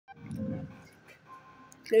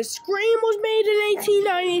The Scream was made in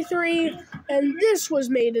 1893, and this was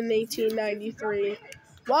made in 1893.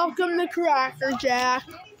 Welcome to Cracker Jack.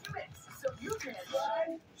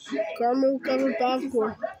 Caramel covered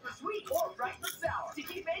popcorn.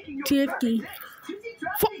 Ticky.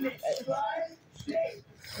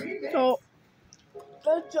 So,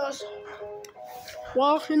 let's just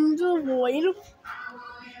walk into the void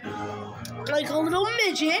like a little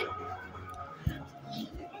midget.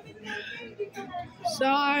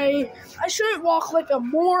 Sorry, I shouldn't walk like a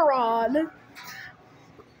moron.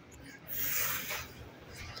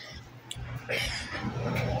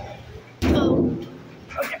 Oh,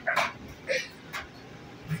 okay.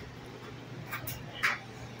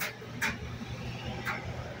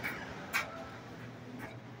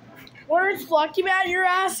 Where's Lucky Man, you're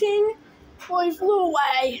asking? Well, he flew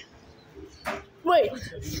away. Wait,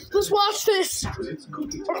 let's watch this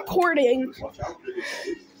recording. Watch out,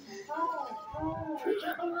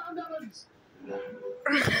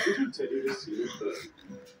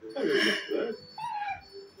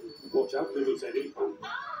 little Teddy.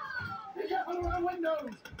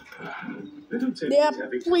 Yeah,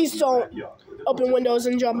 please don't open windows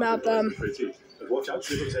and jump out them. Watch out,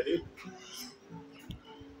 little Teddy.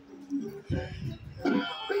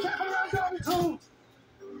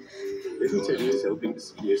 Little Teddy is helping the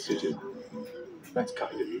senior citizen. That's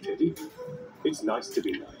kind of you, Teddy. It's nice to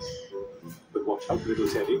be nice. But watch out, little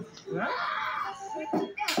Teddy.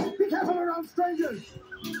 Be careful around strangers!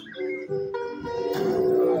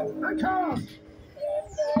 A car!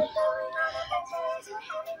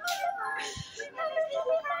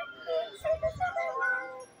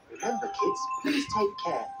 Remember, kids, please take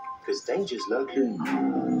care, because danger's lurking.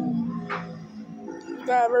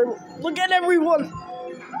 Look at everyone.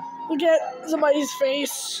 Look at somebody's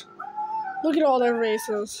face. Look at all their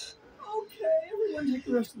faces. Okay, everyone take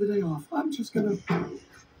the rest of the day off. I'm just gonna...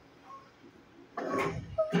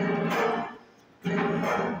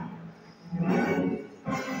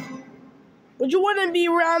 Would you want to be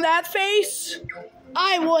around that face?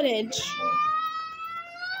 I wouldn't.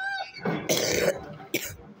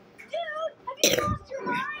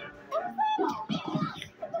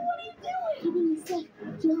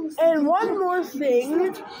 And one more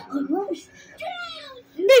thing.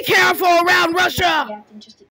 Be careful around Russia!